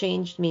know what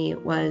changed me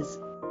was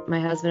my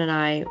husband and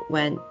I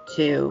went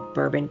to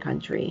Bourbon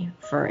Country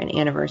for an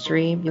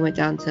anniversary. We went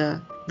down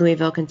to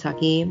Louisville,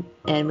 Kentucky,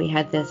 and we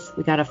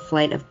got a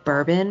flight of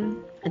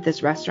bourbon at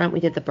this restaurant. We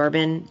did the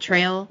bourbon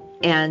trail,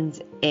 and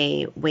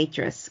a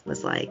waitress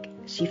was like,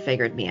 she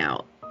figured me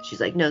out. She's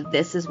like, no,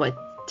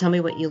 tell me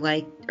what you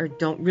like or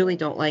don't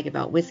like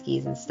about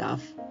whiskeys and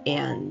stuff,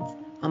 and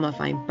I'm gonna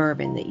find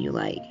bourbon that you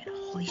like. And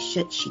holy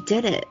shit, she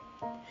did it.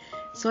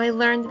 So I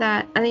learned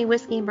that, I think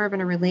whiskey and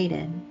bourbon are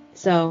related.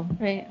 So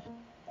right.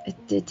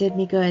 It did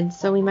me good.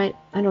 So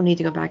I don't need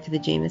to go back to the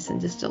Jameson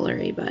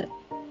distillery, but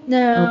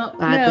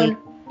No.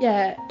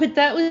 Yeah, but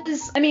that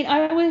was,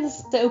 I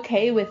was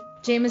okay with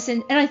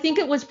Jameson, and I think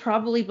it was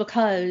probably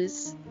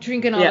because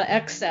drinking all the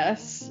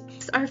excess.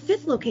 Our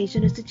 5th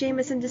location is the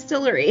Jameson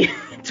distillery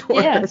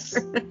tour. Yes.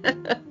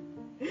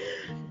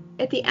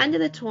 At the end of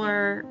the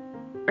tour,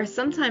 or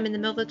sometime in the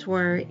middle of the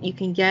tour, you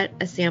can get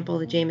a sample of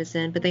the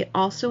Jameson, but they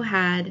also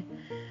had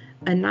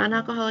a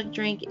non-alcoholic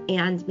drink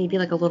and maybe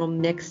like a little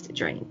mixed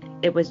drink.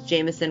 It was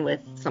Jameson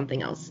with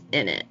something else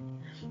in it,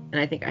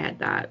 and I think I had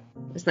that.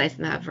 It was nice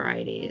to have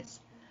varieties.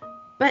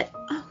 But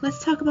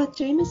let's talk about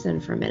Jameson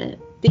for a minute.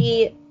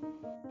 The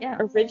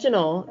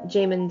original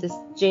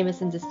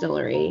Jameson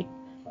distillery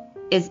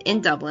is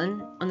in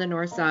Dublin on the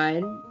north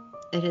side.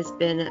 It has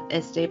been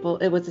a staple.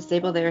 It was a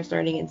staple there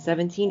starting in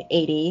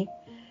 1780.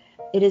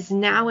 It is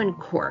now in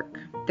Cork.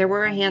 There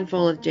were a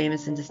handful of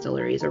Jameson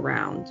distilleries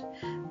around,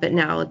 but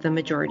now the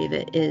majority of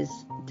it is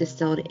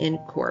distilled in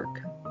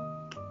Cork,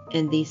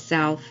 in the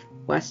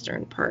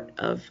southwestern part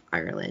of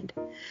Ireland.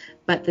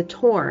 But the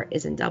tour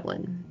is in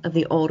Dublin of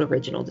the old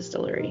original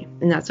distillery,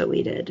 and that's what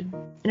we did.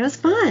 And it was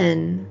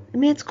fun.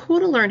 It's cool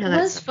to learn how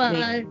that was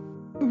fun.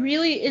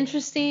 Really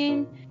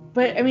interesting.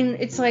 But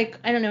it's like,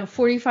 I don't know,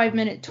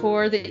 45-minute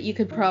tour that you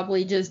could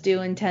probably just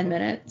do in 10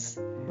 minutes.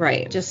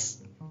 Right.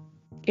 Just,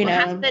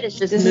 half of it is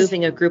just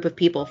moving a group of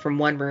people from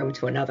one room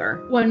to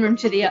another. One room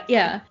to the other.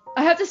 Yeah.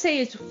 I have to say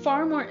it's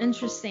far more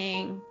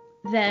interesting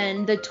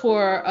than the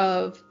tour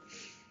of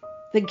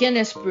the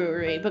Guinness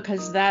Brewery,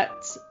 because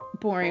that's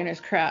boring as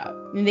crap.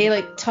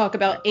 They talk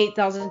about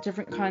 8,000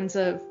 different kinds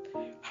of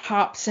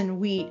hops and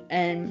wheat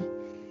and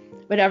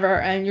whatever,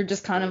 and you're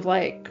just kind of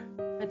like,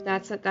 but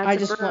that's a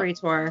brewery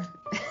tour.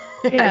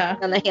 Yeah.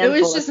 It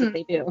was just what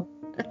they do.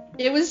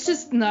 It was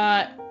just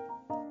not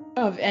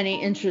of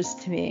any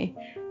interest to me.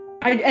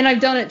 I've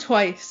done it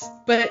twice,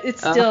 but it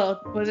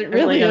still wasn't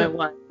really. I've only done it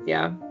once.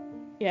 Yeah.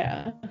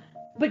 Yeah.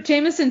 But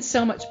Jameson's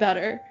so much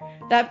better.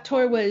 That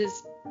tour was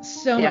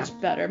so much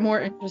better,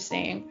 more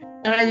interesting.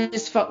 And I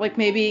just felt like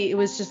maybe it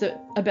was just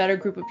a better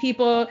group of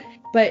people.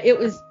 But it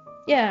was,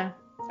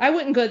 I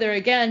wouldn't go there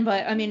again.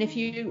 But if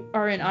you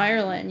are in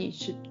Ireland, you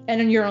should,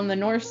 and you're on the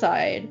north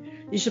side,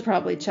 you should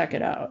probably check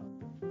it out.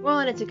 Well,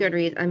 and it's a good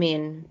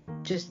reason.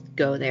 Just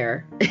go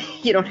there.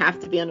 You don't have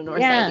to be on the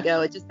north side to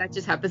go. That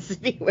just happens to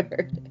be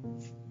where it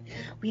is.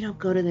 We don't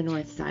go to the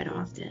north side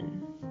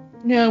often.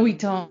 No, we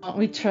don't.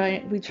 We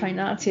try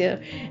not to.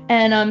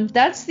 And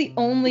that's the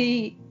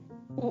only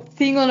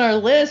thing on our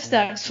list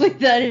actually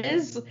that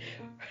is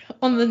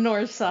on the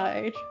north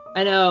side.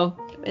 I know.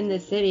 In the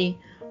city,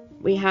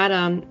 we had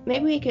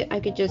maybe I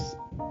could just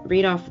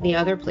read off the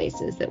other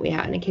places that we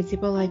had in case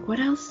people are like,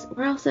 where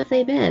else have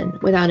they been,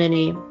 without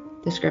any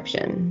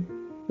description.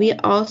 We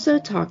also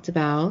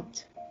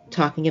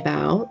talking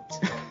about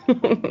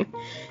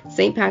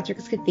St.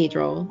 Patrick's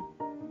Cathedral,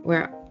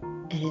 where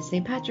it is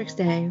St. Patrick's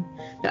Day.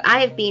 But I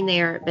have been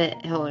there,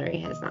 but Hillary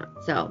has not.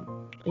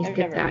 So we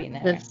skipped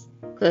that.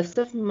 Cliffs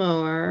of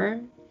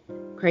Moher,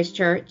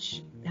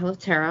 Christchurch, Hill of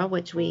Tara,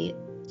 which we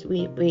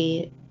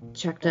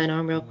checked in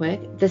on real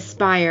quick. The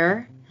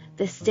Spire,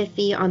 the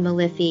Stiffy on the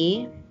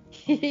Liffey,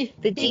 the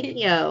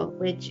GPO,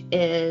 which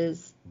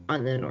is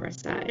on the north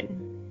side,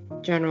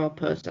 General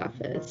Post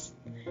Office,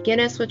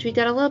 Guinness, which we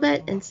did a little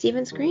bit, and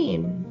Stephen's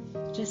Green.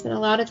 Just spent a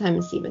lot of time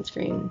in Stephen's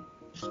Green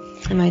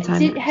in my time.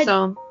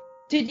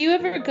 Did you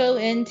ever go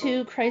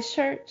into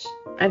Christchurch?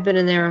 I've been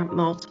in there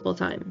multiple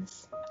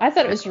times. I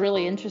thought it was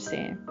really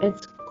interesting.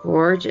 It's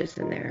gorgeous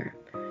in there.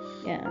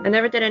 Yeah. I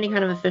never did any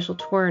kind of official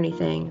tour or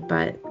anything,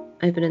 but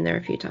I've been in there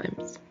a few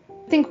times.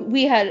 I think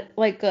we had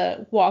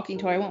a walking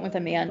tour. I went with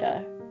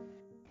Amanda.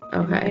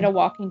 Okay. We had a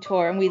walking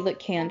tour and we lit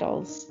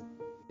candles.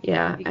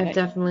 Yeah, I've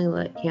definitely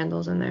lit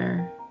candles in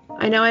there.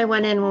 I know I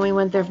went in when we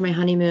went there for my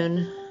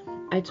honeymoon.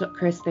 I took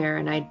Chris there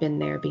and I'd been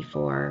there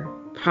before.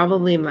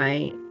 Probably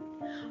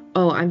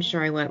I'm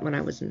sure I went when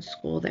I was in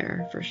school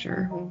there for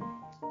sure.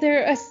 Mm-hmm.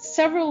 There are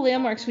several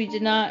landmarks we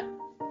did not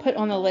put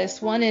on the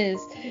list. One is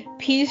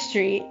P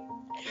Street.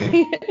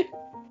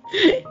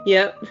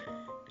 Yep.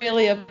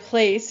 Really a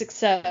place,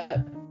 except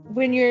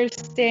when you're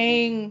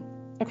staying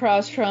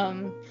across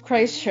from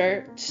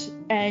Christchurch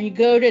and you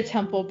go to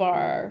Temple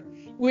Bar,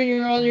 when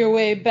you're on your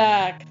way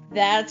back,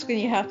 that's when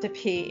you have to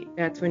pee.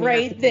 That's when you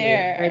right have to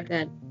there. pee. Right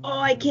then. Oh,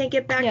 I can't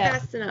get back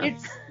fast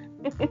enough.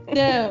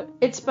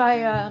 It's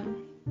by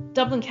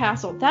Dublin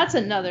Castle. That's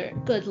another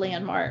good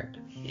landmark.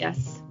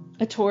 Yes.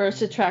 A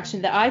tourist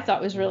attraction that I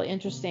thought was really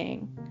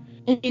interesting.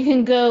 And you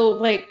can go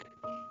like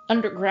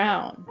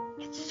underground.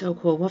 It's so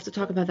cool. We'll have to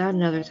talk about that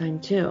another time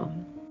too.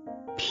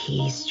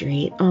 P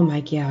Street. Oh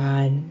my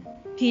God.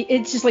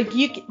 It's just like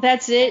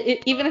that's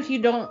it. Even if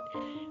you don't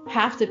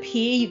have to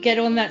pee, you get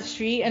on that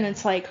street and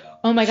it's like,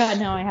 oh my God,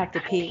 now I have to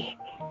pee.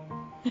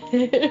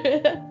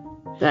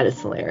 That is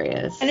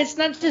hilarious. And it's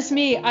not just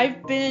me.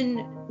 I've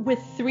been with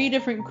 3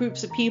 different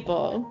groups of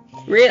people.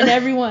 Really? And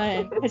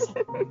everyone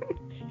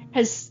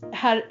has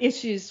had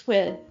issues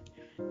with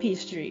P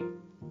Street.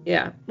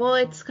 Yeah. Well,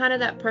 it's kind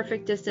of that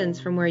perfect distance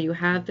from where you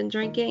have been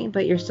drinking,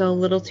 but you're still a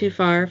little too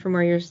far from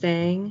where you're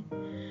staying.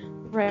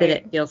 Right. That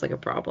it feels like a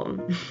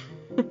problem.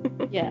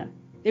 Yeah.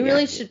 They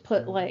really should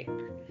put like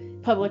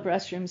public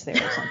restrooms there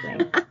or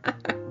something.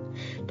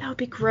 That would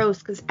be gross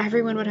because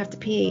everyone would have to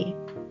pee.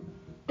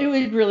 It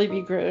would really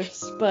be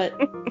gross, but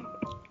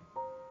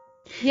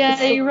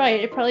yeah, you're right.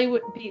 It probably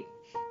would be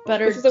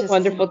better. This is a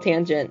wonderful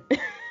tangent.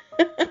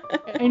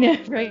 I know,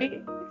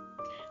 right?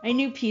 I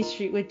knew P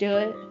Street would do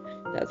it.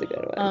 That was a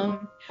good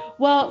one.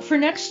 Well, for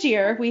next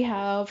year, we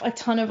have a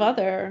ton of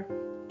other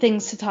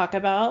things to talk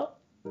about.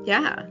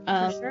 Yeah,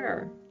 for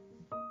sure.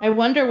 I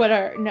wonder what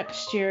our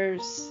next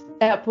year's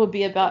ep will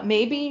be about.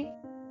 Maybe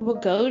we'll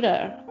go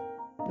to,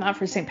 not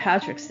for St.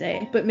 Patrick's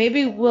Day, but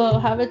maybe we'll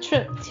have a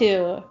trip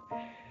to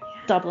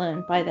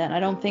Dublin by then.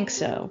 I don't think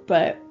so,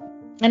 but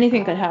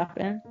anything could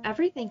happen.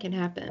 Everything can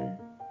happen.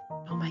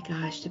 Oh my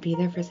gosh, to be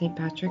there for St.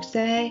 Patrick's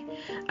Day.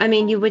 I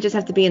mean, you would just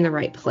have to be in the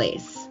right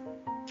place.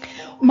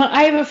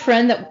 I have a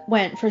friend that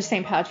went for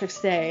St.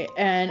 Patrick's Day,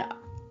 and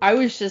I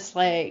was just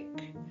like,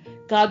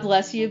 God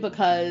bless you,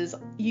 because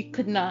you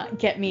could not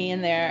get me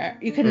in there.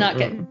 You could not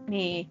get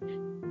me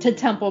to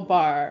Temple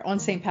Bar on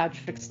St.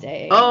 Patrick's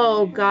Day.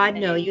 Oh God,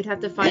 no! You'd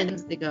have to find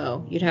us to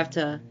go. You'd have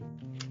to.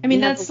 I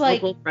mean, that's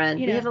like, friend.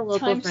 We have a local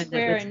Times friend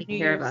Square that would take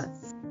care of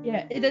us.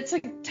 Yeah, that's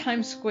like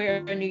Times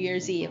Square on New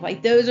Year's Eve.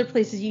 Like, those are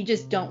places you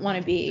just don't want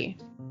to be.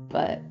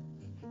 But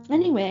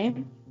anyway,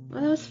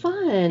 well, that was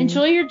fun.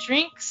 Enjoy your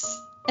drinks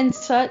and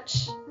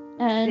such.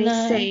 And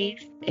stay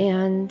safe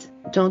and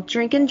don't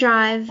drink and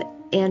drive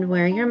and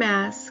wear your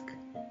mask.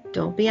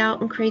 Don't be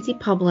out in crazy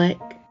public.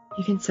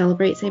 You can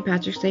celebrate St.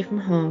 Patrick's Day from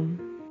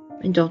home,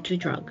 and don't do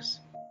drugs.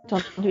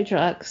 Don't do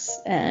drugs,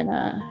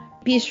 and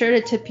be sure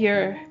to tip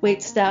your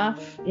wait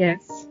staff.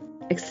 Yes,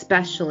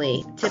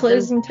 especially tip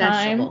closing them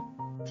time.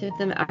 Tip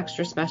them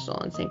extra special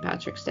on St.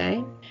 Patrick's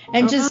Day.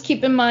 And just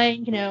keep in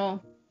mind,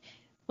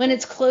 when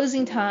it's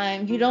closing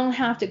time, you don't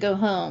have to go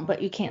home,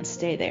 but you can't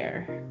stay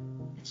there.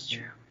 It's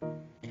true.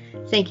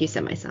 Thank you,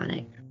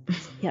 Semisonic.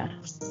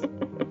 Yes.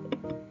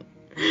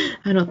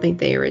 I don't think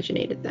they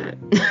originated that.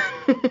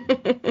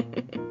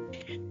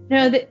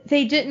 No,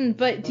 they didn't,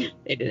 but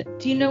they didn't.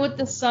 Do you know what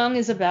the song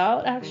is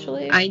about,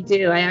 actually? I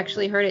do. I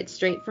actually heard it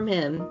straight from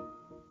him.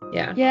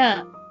 Yeah.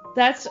 Yeah,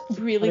 that's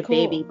really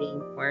cool. Baby being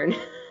born.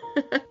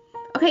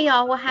 Okay,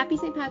 y'all. Well, happy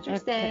St.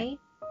 Patrick's Day.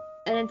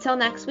 And until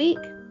next week,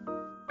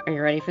 are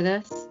you ready for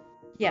this?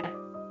 Yeah.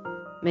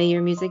 May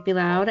your music be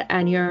loud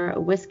and your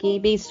whiskey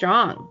be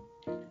strong.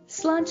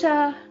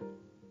 Sláinte.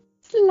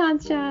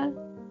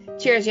 Sláinte.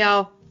 Cheers,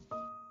 y'all.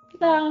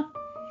 No.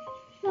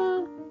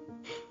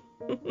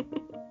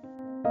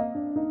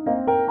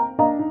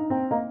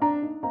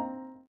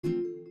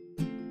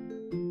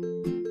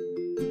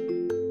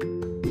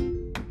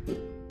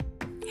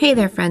 Hey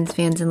there, friends,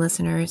 fans, and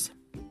listeners.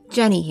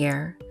 Jenny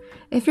here.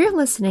 If you're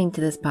listening to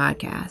this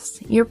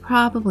podcast, you're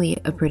probably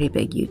a pretty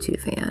big U2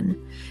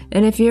 fan.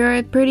 And if you're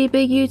a pretty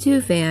big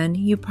U2 fan,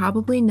 you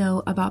probably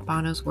know about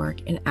Bono's work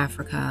in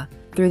Africa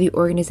through the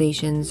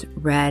organizations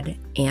Red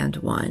and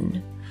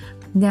One.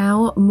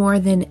 Now more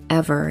than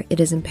ever, it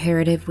is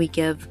imperative we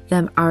give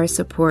them our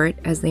support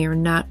as they are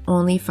not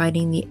only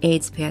fighting the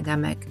AIDS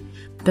pandemic,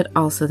 but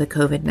also the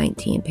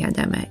COVID-19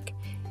 pandemic.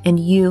 And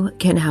you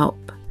can help.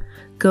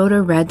 Go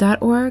to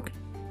red.org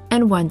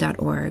and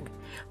one.org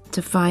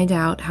to find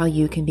out how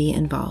you can be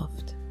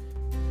involved.